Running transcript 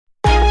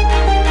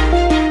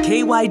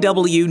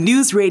KYW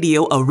News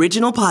Radio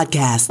original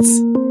podcasts.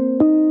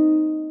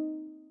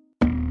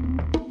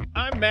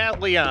 I'm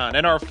Matt Leon,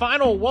 and our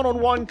final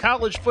one-on-one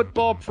college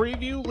football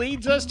preview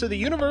leads us to the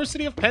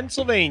University of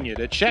Pennsylvania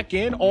to check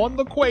in on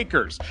the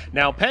Quakers.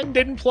 Now, Penn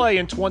didn't play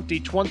in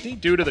 2020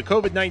 due to the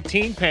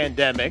COVID-19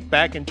 pandemic.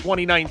 Back in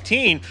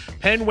 2019,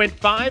 Penn went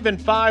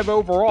 5-5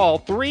 overall,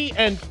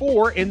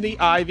 3-4 in the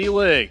Ivy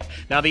League.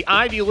 Now, the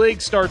Ivy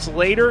League starts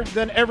later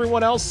than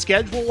everyone else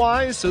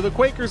schedule-wise, so the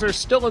Quakers are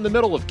still in the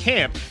middle of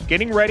camp,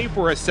 getting ready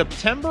for a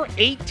September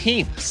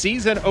 18th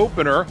season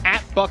opener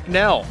at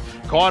Bucknell.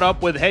 Caught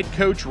up with head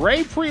coach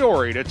Ray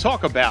Priore to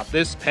talk about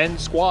this Penn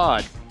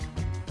squad.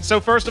 So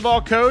first of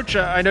all, Coach,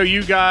 I know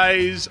you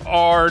guys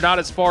are not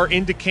as far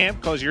into camp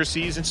because your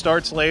season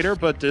starts later,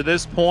 but to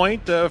this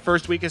point, the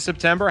first week of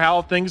September, how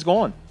have things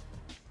gone?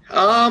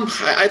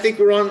 I think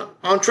we're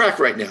on track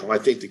right now. I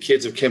think the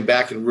kids have come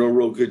back in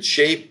real good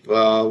shape.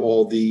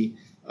 All the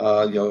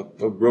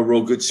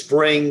real good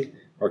spring.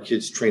 Our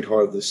kids trained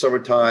hard this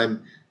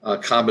summertime.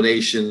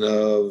 Combination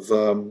of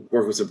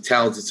working with some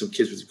talented, some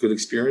kids with good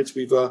experience.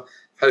 We've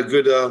had a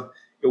good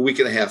a week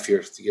and a half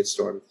here to get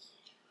started.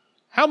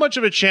 How much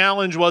of a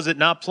challenge was it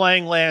not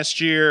playing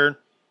last year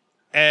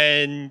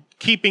and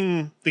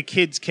keeping the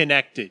kids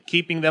connected,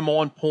 keeping them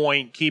on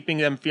point, keeping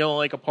them feeling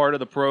like a part of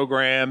the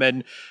program,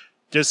 and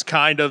just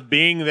kind of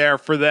being there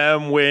for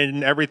them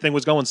when everything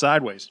was going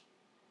sideways?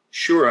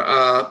 Sure.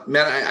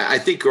 Matt, I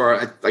think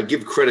I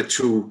give credit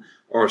to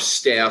our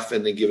staff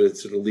and then give it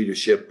to the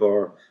leadership,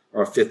 our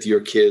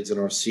fifth-year kids and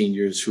our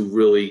seniors who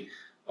really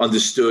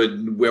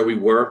understood where we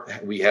were.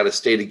 We had to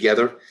stay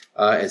together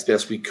as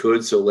best we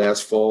could. So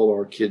last fall,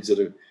 our kids did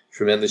a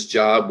tremendous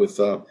job with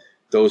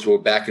those who were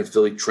back in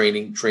Philly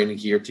training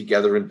here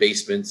together in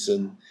basements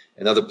and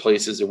other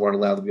places that weren't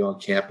allowed to be on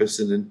campus.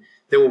 And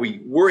then when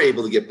we were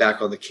able to get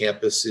back on the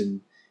campus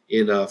in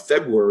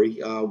February,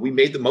 we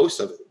made the most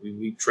of it.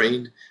 We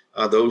trained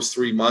those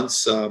 3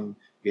 months.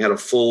 We had a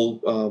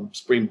full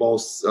spring ball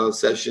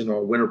session.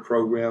 Our winter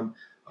program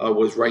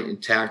was right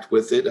intact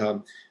with it.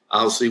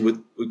 Obviously,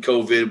 with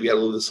COVID, we had a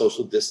little bit of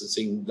social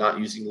distancing, not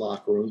using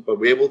locker rooms, but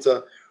we were able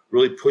to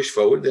really push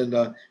forward.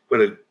 And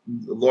when a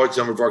large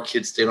number of our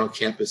kids stayed on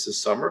campus this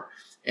summer.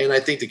 And I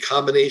think the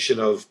combination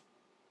of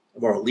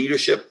our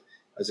leadership,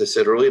 as I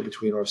said earlier,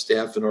 between our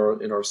staff and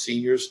our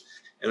seniors,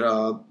 and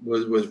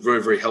was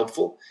very, very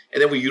helpful. And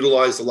then we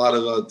utilized a lot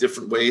of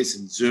different ways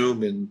in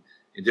Zoom and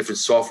in different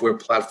software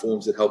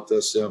platforms that helped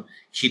us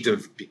keep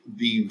them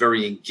being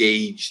very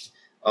engaged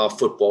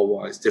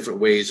football-wise, different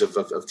ways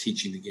of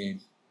teaching the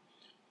game.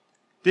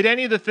 Did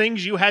any of the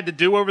things you had to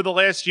do over the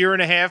last year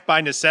and a half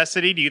by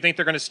necessity, do you think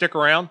they're going to stick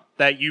around,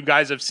 that you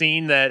guys have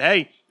seen that,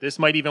 hey, this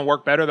might even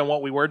work better than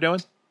what we were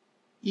doing?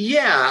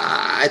 Yeah,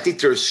 I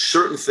think there's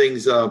certain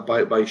things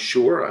by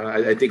sure.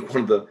 I think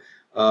one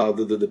of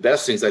the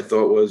best things I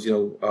thought was,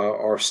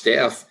 our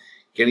staff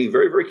getting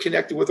very, very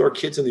connected with our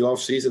kids in the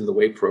off-season, the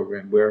weight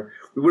program, where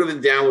we would have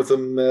been down with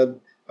them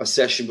a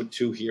session with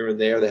two here and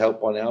there to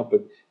help on out,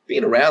 but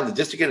being around them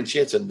just to get a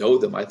chance to know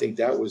them, I think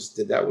that was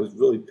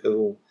really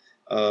pivotal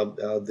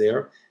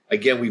there.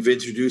 Again, we've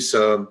introduced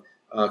a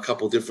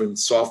couple different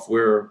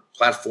software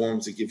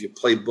platforms that give you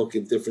playbook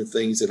and different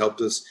things that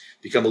helped us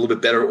become a little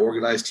bit better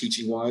organized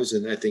teaching-wise,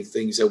 and I think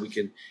things that we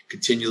can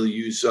continually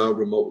use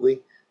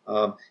remotely.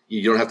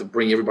 You don't have to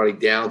bring everybody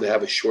down to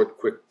have a short,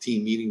 quick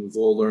team meeting. We've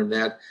all learned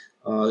that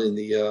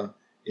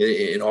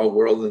in our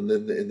world and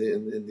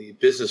in the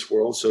business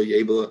world. So you're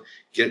able to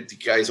get the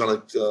guys on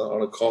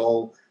a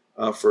call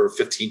for a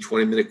 15,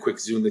 20-minute quick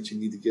Zoom that you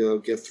need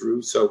to get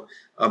through. So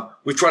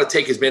we try to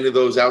take as many of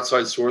those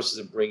outside sources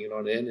and bring it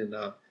on in and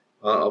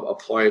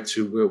apply it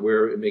to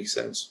where it makes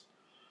sense.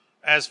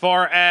 As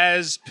far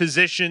as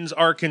positions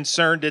are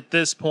concerned at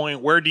this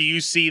point, where do you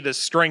see the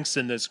strengths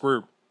in this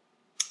group?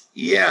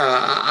 Yeah,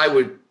 I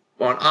would.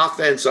 On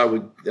offense, I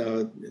would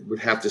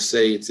have to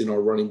say it's in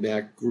our running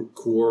back group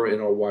core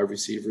and our wide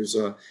receivers.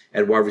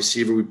 At wide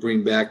receiver, we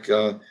bring back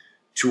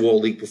two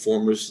all-league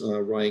performers,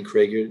 Ryan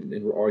Krager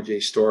and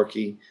R.J.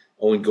 Starkey.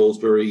 Owen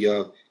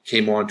Goldsberry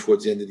came on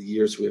towards the end of the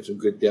year, so we have some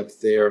good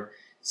depth there.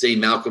 Zay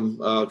Malcolm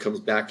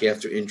comes back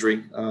after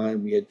injury,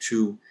 and we had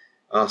two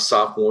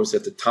sophomores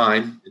at the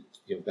time,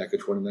 back in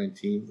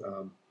 2019,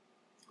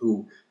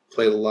 who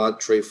played a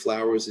lot, Trey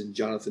Flowers and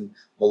Jonathan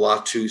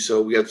Malatu.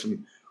 So we have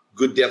some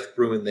good depth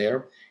brewing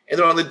there. And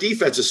then on the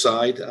defensive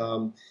side,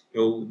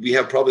 we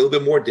have probably a little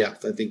bit more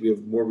depth. I think we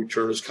have more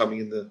returners coming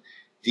in the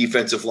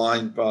defensive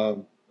line.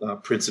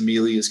 Prince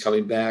Emili is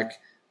coming back.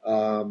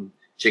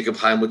 Jacob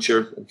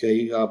Heimlicher,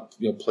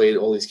 played,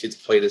 all these kids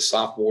played as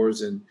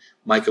sophomores, and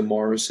Micah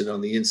Morris. And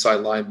on the inside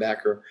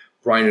linebacker,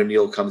 Brian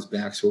O'Neill comes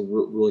back. So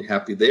we're really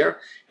happy there.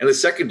 And the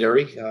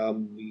secondary,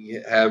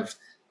 we have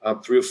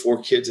 3 or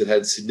 4 kids that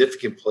had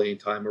significant playing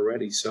time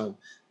already. So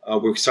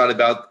we're excited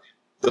about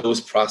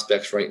those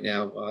prospects right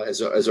now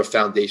as our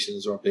foundation,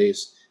 as our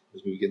base,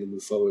 as we begin to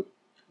move forward.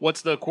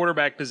 What's the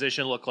quarterback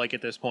position look like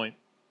at this point?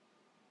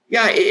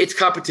 Yeah, it's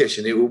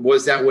competition. It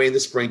was that way in the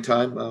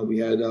springtime. We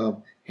had a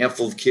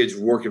handful of kids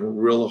working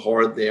real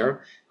hard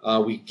there.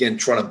 We, again,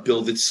 trying to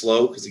build it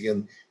slow because,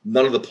 again,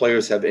 none of the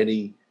players have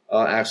any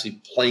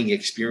actually playing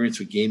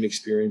experience or game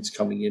experience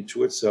coming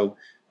into it. So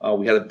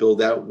we had to build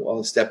that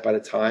one step at a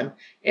time.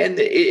 And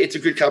it's a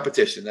good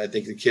competition. I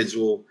think the kids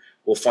will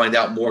find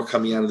out more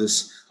coming out of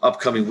this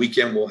upcoming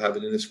weekend. We'll have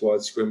an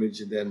inter-squad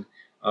scrimmage and then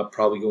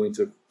probably going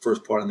to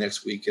first part of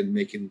next week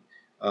and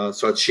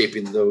start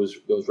shaping those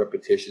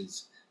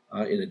repetitions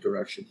in a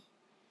direction.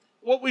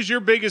 What was your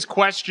biggest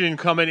question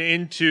coming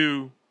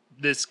into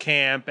this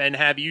camp, and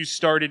have you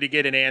started to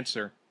get an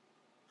answer?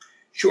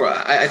 Sure.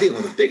 I think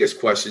one of the biggest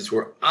questions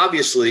were,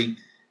 obviously,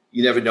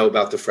 you never know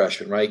about the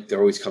freshmen, right? They're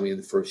always coming in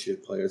the first-year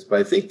players. But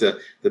I think the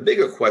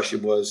bigger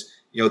question was,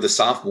 the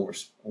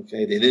sophomores,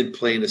 okay? They didn't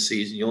play in the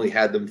season. You only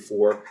had them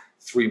for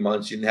 3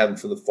 months. You didn't have them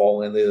for the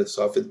fall and the other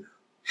stuff. And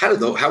how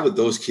would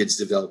those kids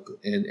develop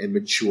and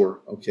mature,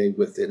 okay,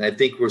 with it? And I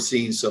think we're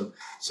seeing some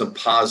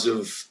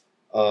positive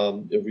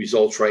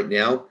results right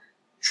now.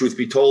 Truth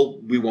be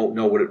told, we won't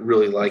know what it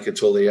really like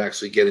until they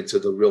actually get into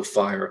the real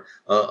fire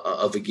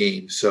of a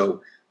game.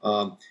 So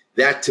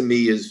that to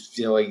me is,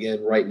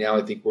 again, right now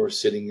I think we're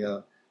sitting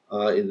in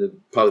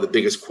probably the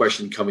biggest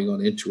question coming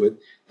on into it.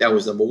 That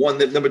was number one.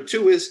 Number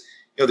two is,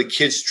 the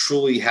kids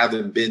truly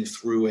haven't been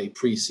through a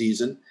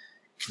preseason,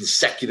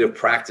 consecutive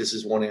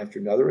practices one after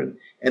another, and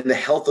the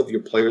health of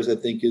your players, I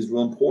think, is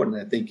real important.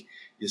 I think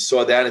you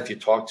saw that if you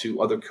talk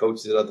to other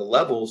coaches at other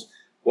levels.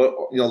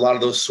 Well, a lot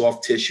of those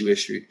soft tissue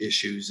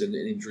issues and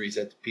injuries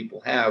that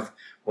people have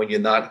when you're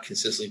not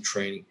consistently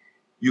training.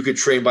 You can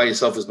train by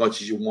yourself as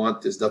much as you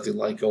want. There's nothing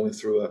like going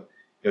through a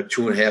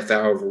 2.5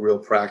 hour of a real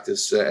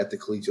practice at the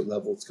collegiate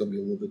level. It's going to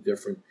be a little bit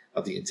different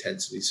of the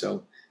intensity.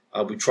 So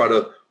we try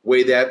to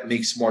weigh that,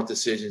 make smart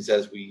decisions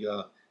as we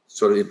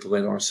sort of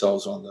implement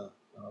ourselves on the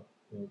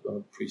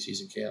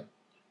preseason camp.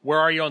 Where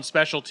are you on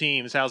special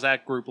teams? How's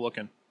that group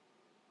looking?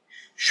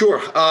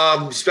 Sure.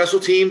 Special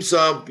teams, we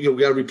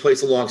got to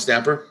replace a long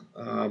snapper.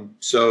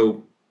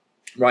 So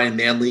Ryan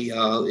Manley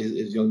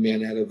is a young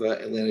man out of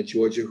Atlanta,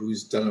 Georgia,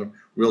 who's done a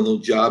real little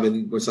job.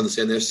 And let's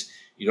understand this: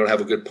 you don't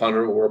have a good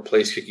punter or a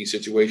place kicking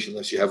situation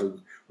unless you have a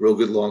real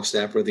good long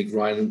snapper. I think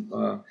Ryan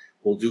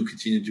will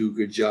continue to do a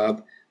good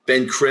job.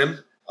 Ben Krim,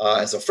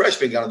 as a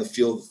freshman, got on the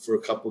field for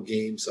a couple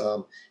games.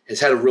 Has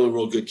had a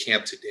real good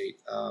camp to date.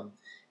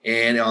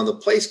 And on the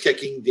place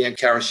kicking, Dan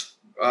Karish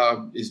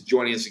is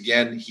joining us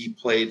again. He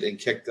played and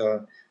kicked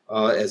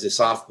as a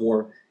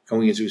sophomore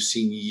going into his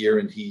senior year,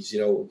 and he's,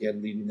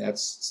 again, leading that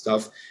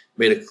stuff.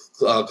 Made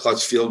a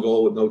clutch field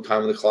goal with no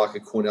time on the clock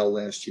at Cornell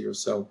last year.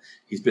 So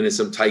he's been in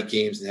some tight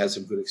games and has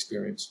some good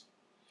experience.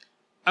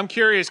 I'm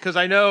curious because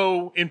I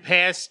know in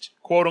past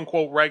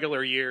quote-unquote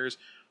regular years,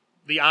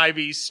 the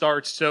Ivies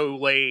start so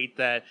late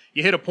that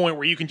you hit a point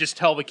where you can just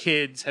tell the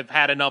kids have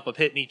had enough of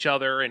hitting each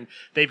other and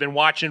they've been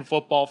watching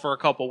football for a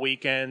couple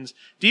weekends.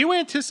 Do you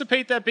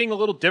anticipate that being a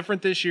little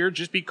different this year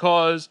just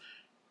because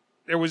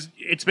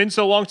it's been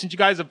so long since you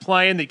guys have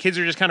played, the kids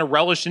are just kind of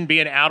relishing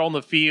being out on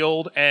the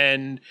field,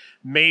 and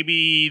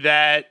maybe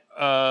that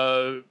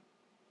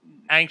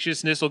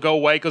anxiousness will go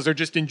away because they're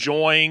just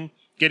enjoying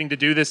getting to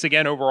do this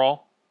again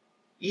overall?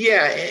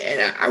 Yeah,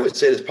 and I would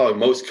say that probably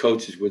most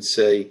coaches would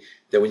say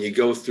that when you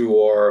go through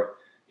our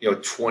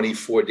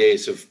 24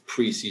 days of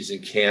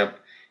preseason camp,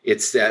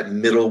 it's that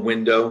middle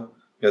window.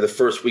 The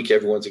first week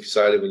everyone's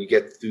excited. When you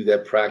get through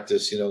that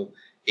practice,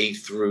 8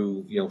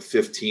 through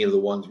 15 are the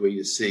ones where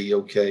you see,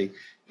 okay,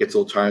 gets a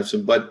little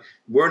tiresome. But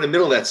we're in the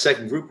middle of that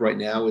second group right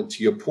now, and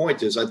to your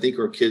point is, I think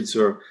our kids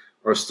are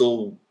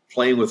still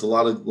playing with a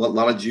lot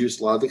of juice,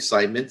 a lot of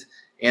excitement.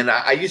 And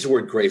I use the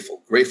word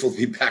grateful to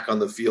be back on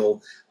the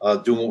field,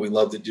 doing what we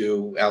love to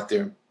do out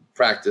there in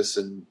practice,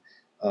 and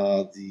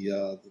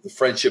the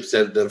friendships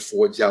that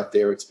affords out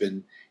there. It's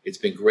been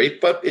great,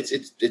 but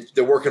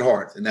they're working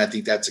hard, and I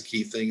think that's a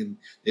key thing. And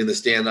they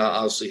understand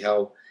obviously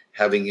how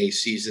having a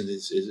season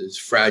is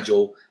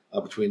fragile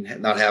between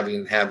not having it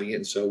and having it.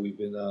 And so we've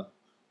been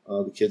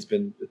the kids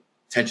been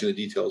attention to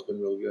detail has been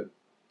really good.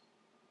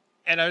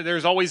 And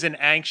there's always an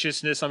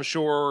anxiousness, I'm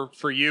sure,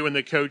 for you and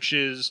the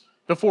coaches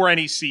before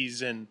any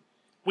season.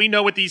 We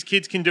know what these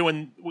kids can do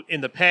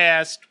in the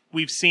past.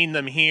 We've seen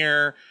them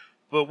here.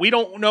 But we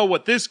don't know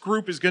what this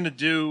group is going to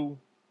do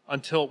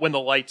until when the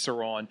lights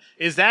are on.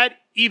 Is that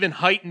even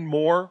heightened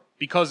more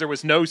because there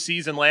was no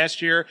season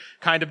last year?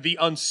 Kind of the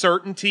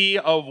uncertainty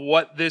of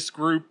what this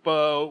group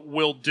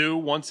will do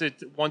once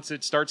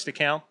it starts to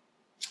count?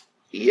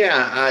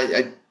 Yeah,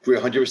 I agree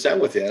 100%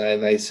 with you.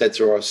 And I said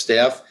to our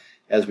staff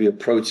as we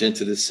approach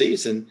into the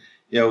season,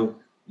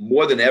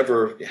 more than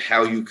ever,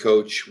 how you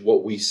coach,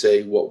 what we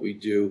say, what we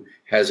do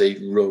has a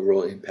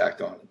real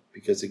impact on it.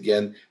 Because,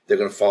 again, they're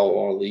going to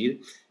follow our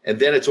lead. And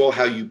then it's all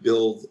how you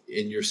build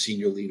in your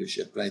senior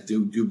leadership. And I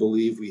do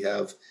believe we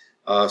have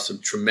some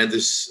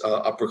tremendous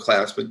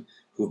upperclassmen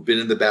who've been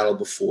in the battle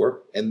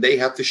before, and they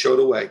have to show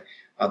the way.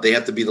 They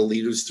have to be the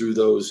leaders through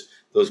those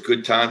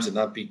good times and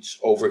not be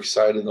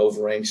overexcited and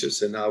over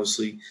anxious. And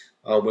obviously,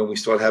 when we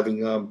start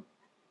having a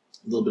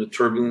little bit of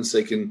turbulence,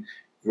 they can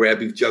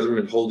grab each other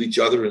and hold each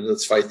other, and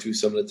let's fight through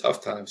some of the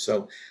tough times.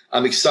 So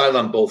I'm excited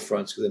on both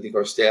fronts because I think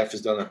our staff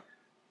has done a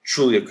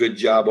truly a good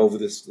job over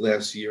this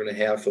last year and a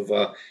half of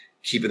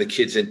keeping the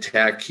kids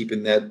intact,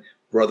 keeping that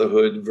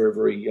brotherhood very,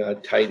 very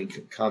tight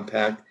and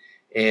compact.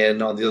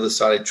 And on the other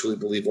side, I truly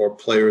believe our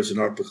players and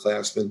our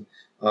upperclassmen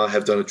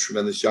have done a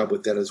tremendous job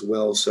with that as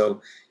well.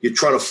 So you're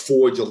trying to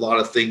forge a lot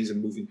of things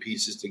and moving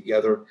pieces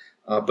together.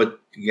 But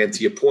again,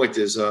 to your point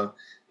is, on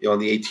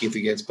the 18th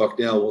against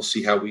Bucknell, we'll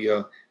see how we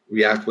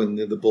react when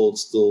the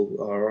Bullets still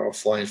are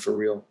flying for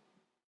real.